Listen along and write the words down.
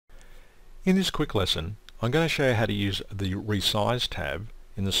In this quick lesson, I'm going to show you how to use the Resize tab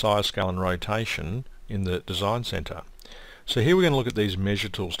in the size, scale and rotation in the Design Center. So here we're going to look at these measure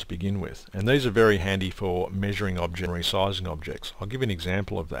tools to begin with, and these are very handy for measuring objects and resizing objects. I'll give you an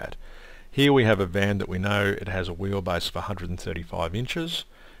example of that. Here we have a van that we know it has a wheelbase of 135 inches,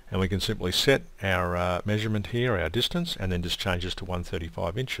 and we can simply set our measurement here, our distance, and then just change this to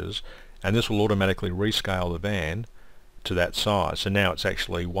 135 inches, and this will automatically rescale the van to that size. So now it's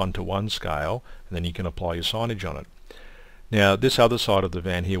actually 1:1 scale, and then you can apply your signage on it. Now this other side of the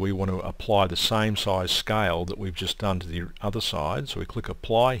van here, we want to apply the same size scale that we've just done to the other side, so we click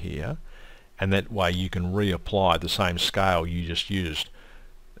apply here, and that way you can reapply the same scale you just used.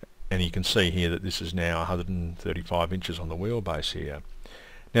 And you can see here that this is now 135 inches on the wheelbase here.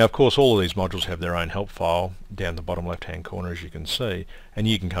 Now of course all of these modules have their own help file down the bottom left hand corner, as you can see, and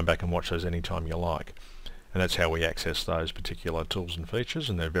you can come back and watch those anytime you like. And that's how we access those particular tools and features,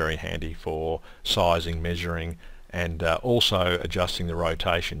 and they're very handy for sizing, measuring, and also adjusting the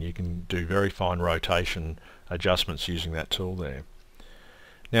rotation. You can do very fine rotation adjustments using that tool there.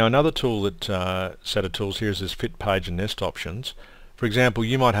 Now another tool set of tools here is this fit page and nest options. For example,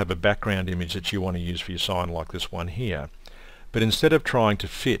 you might have a background image that you want to use for your sign like this one here, but instead of trying to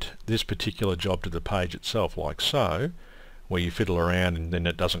fit this particular job to the page itself like so, where you fiddle around and then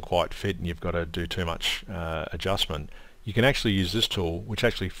it doesn't quite fit and you've got to do too much adjustment, you can actually use this tool which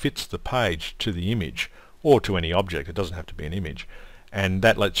actually fits the page to the image or to any object. It doesn't have to be an image, and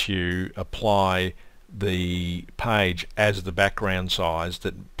that lets you apply the page as the background size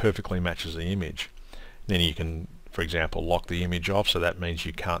that perfectly matches the image. Then you can, for example, lock the image off, so that means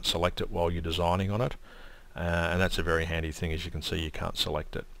you can't select it while you're designing on it, and that's a very handy thing. As you can see, you can't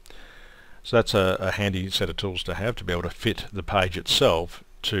select it. So that's a handy set of tools to have to be able to fit the page itself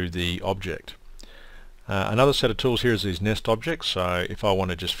to the object. Another set of tools here is these nest objects. So if I want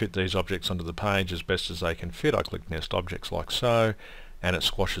to just fit these objects onto the page as best as they can fit, I click nest objects like so, and it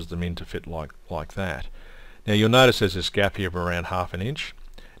squashes them in to fit like that. Now you'll notice there's this gap here of around ½ an inch.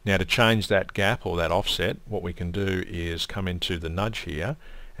 Now to change that gap or that offset, what we can do is come into the nudge here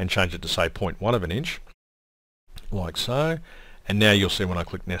and change it to say 0.1 of an inch, like so. And now you'll see when I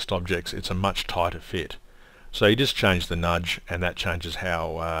click nest objects, it's a much tighter fit. So you just change the nudge, and that changes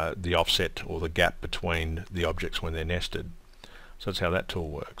how the offset or the gap between the objects when they're nested. So that's how that tool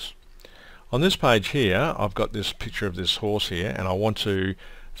works. On this page here, I've got this picture of this horse here, and I want to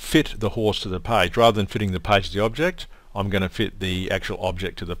fit the horse to the page. Rather than fitting the page to the object, I'm going to fit the actual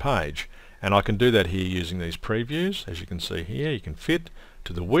object to the page. And I can do that here using these previews. As you can see here, you can fit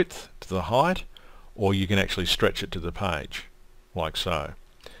to the width, to the height, or you can actually stretch it to the page, like so.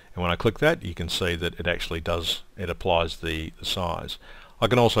 And when I click that, you can see that it actually applies the size. I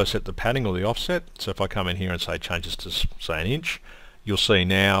can also set the padding or the offset. So if I come in here and say change this to say 1 inch, you'll see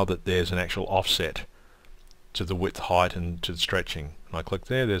now that there's an actual offset to the width, height and to the stretching. And I click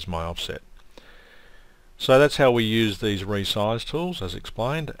there's my offset. So that's how we use these resize tools as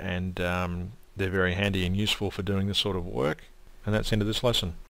explained, and they're very handy and useful for doing this sort of work. And that's the end of this lesson.